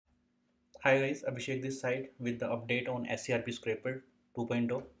Hi guys, Abhishek this side with the update on SERP Scraper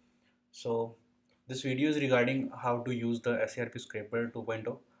 2.0. So this video is regarding how to use the SERP Scraper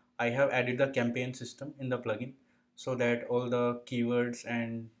 2.0. I have added the campaign system in the plugin so that all the keywords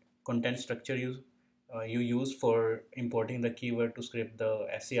and content structure you use for importing the keyword to scrape the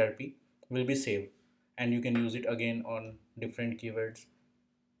SERP will be saved, and you can use it again on different keywords.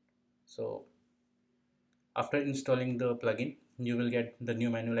 So after installing the plugin, you will get the new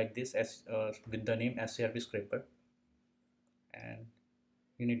menu like this as with the name SCRP Scraper, and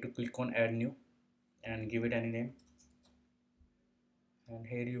you need to click on Add New and give it any name. And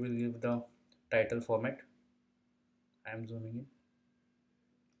here you will give the title format. I am zooming in.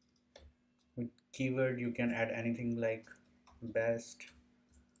 With keyword, you can add anything like best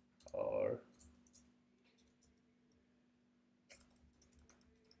or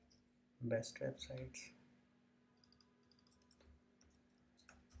best websites.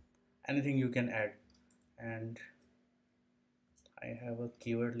 Anything you can add. And I have a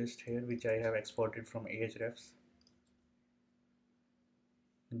keyword list here which I have exported from Ahrefs.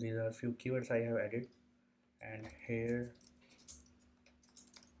 These are a few keywords I have added, and here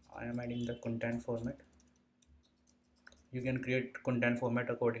I am adding the content format. You can create content format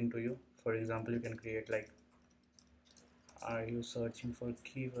according to you. For example, you can create like, are you searching for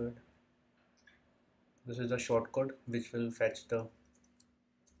keyword? This is the shortcode which will fetch the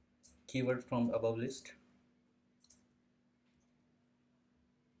keyword from above list.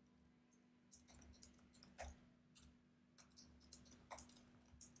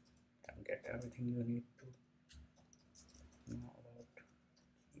 And get everything you need to know about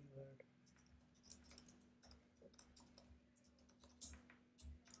keyword.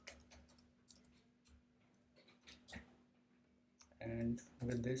 And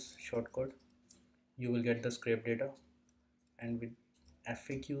with this shortcode you will get the scrape data, and with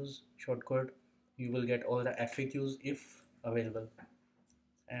FAQs shortcode you will get all the FAQs if available,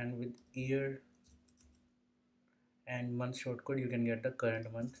 and with year and month shortcode you can get the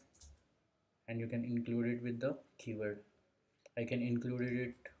current month, and you can include it with the keyword. I can include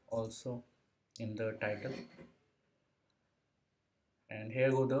it also in the title. And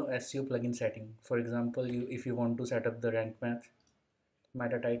here go the SEO plugin setting. For example, if you want to set up the rank match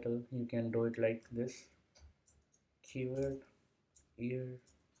meta title, you can do it like this: keyword, year,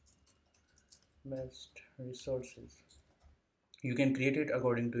 best resources. You can create it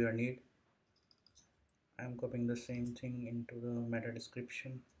according to your need. I'm copying the same thing into the meta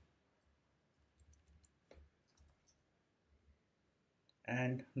description.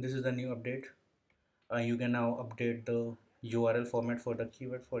 And this is the new update. You can now update the URL format for the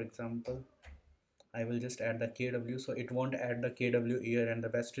keyword. For example, I will just add the KW, so it won't add the KW year and the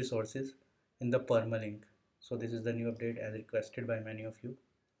best resources in the permalink. So this is the new update as requested by many of you.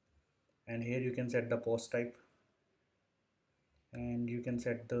 And here you can set the post type, and you can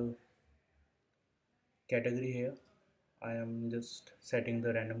set the category here. I am just setting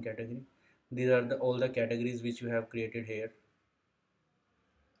the random category. These are all the categories which you have created here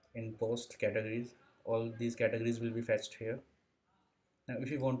in post categories. All these categories will be fetched here. Now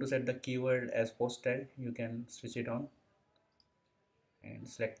if you want to set the keyword as post tag, you can switch it on and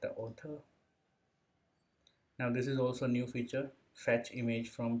select the author. Now this is also a new feature, fetch image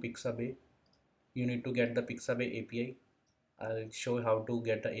from Pixabay. You need to get the Pixabay API. I'll show how to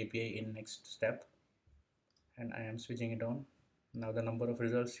get the API in next step, and I am switching it on. Now the number of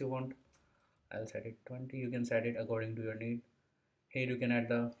results you want, I'll set it 20. You can set it according to your need. Here you can add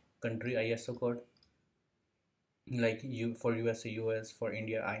the country ISO code, like you for USA US, for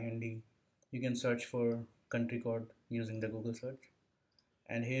India IND. You can search for country code using the Google search,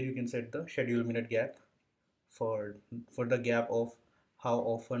 and here you can set the schedule minute gap for the gap of how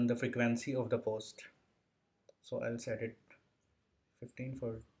often the frequency of the post. So I'll set it 15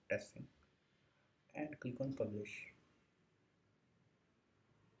 for testing and click on publish.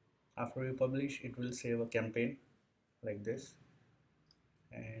 After you publish, it will save a campaign like this,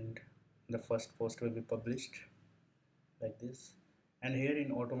 and the first post will be published like this. And here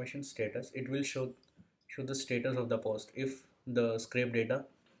in automation status, it will show the status of the post. If the scrape data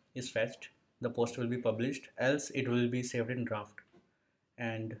is fetched, the post will be published, else it will be saved in draft,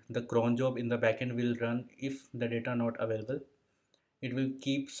 and the cron job in the backend will run if the data not available. It will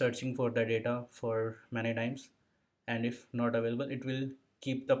keep searching for the data for many times, and if not available, it will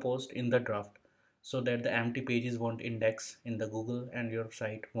keep the post in the draft so that the empty pages won't index in the Google and your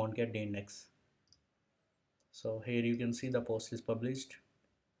site won't get de-index. So here you can see the post is published.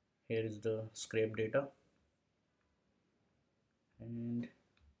 Here is the scrape data, and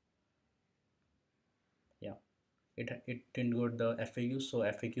yeah, it didn't got the FAQs, so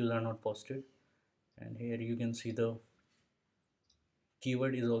FAQs are not posted. And here you can see the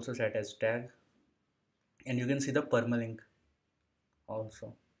keyword is also set as tag, and you can see the permalink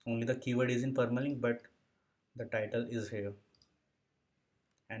also. Only the keyword is in permalink, but the title is here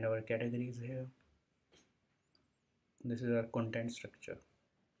and our category is here. This is our content structure.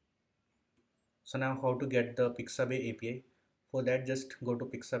 So now how to get the Pixabay API? For that, just go to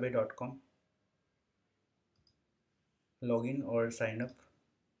pixabay.com, login or sign up.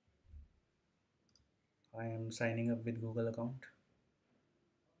 I am signing up with Google account.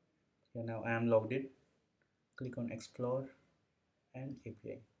 Okay, now I am logged in. Click on explore and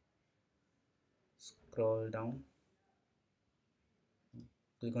API. Scroll down,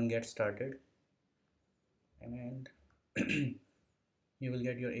 click on get started, and you will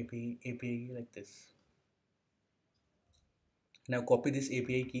get your API like this. Now copy this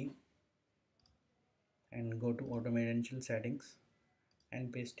API key and go to automation settings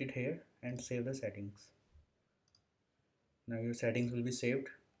and paste it here and save the settings. Now your settings will be saved.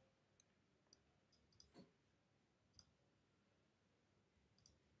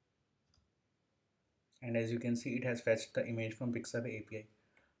 And as you can see, it has fetched the image from Pixabay API.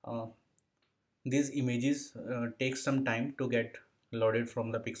 Uh, these images take some time to get loaded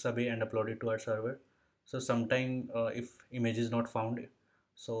from the Pixabay and uploaded to our server. So sometime if image is not found,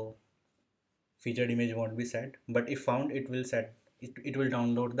 so featured image won't be set, but if found, it will set it will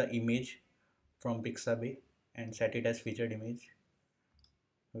download the image from Pixabay and set it as featured image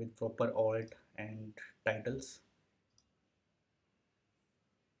with proper alt and titles.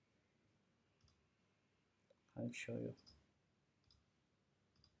 I'll show you.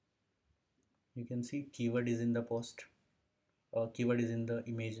 You can see keyword is in the post, keyword is in the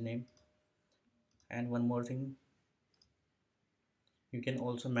image name. And one more thing, you can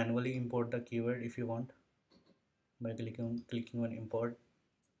also manually import the keyword if you want by clicking on import.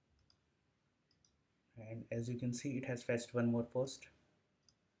 And as you can see, it has fetched one more post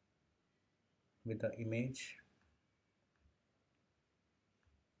with the image.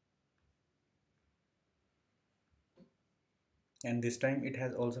 And this time it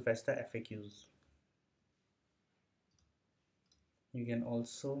has also fetched the FAQs. You can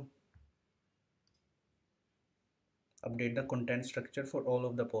also update the content structure for all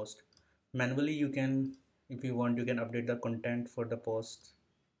of the posts. Manually you can, if you want, you can update the content for the posts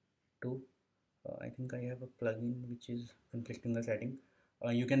too. I think I have a plugin which is conflicting the setting.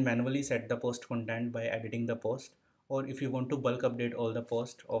 You can manually set the post content by editing the post, or if you want to bulk update all the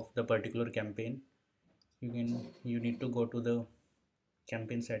posts of the particular campaign, you need to go to the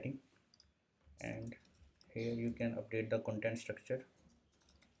campaign setting, and here you can update the content structure.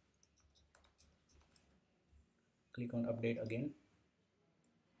 Click on update again,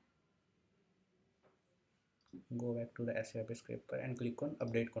 go back to the SERP scraper and click on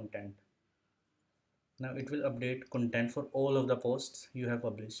update content. Now it will update content for all of the posts you have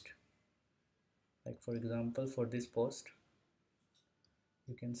published. Like for example, for this post,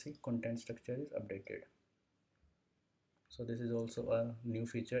 you can see content structure is updated. So this is also a new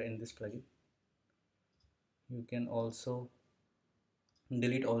feature in this plugin. You can also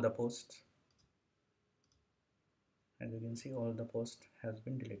delete all the posts, and you can see all the post has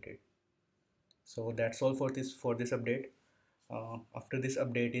been deleted. So that's all for this update. After this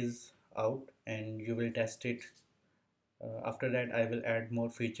update is out and you will test it, after that I will add more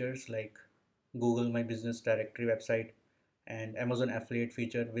features like Google My Business Directory website, and Amazon affiliate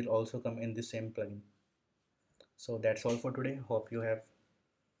feature will also come in the same plugin. So that's all for today. Hope you have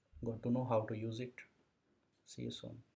got to know how to use it. See you soon.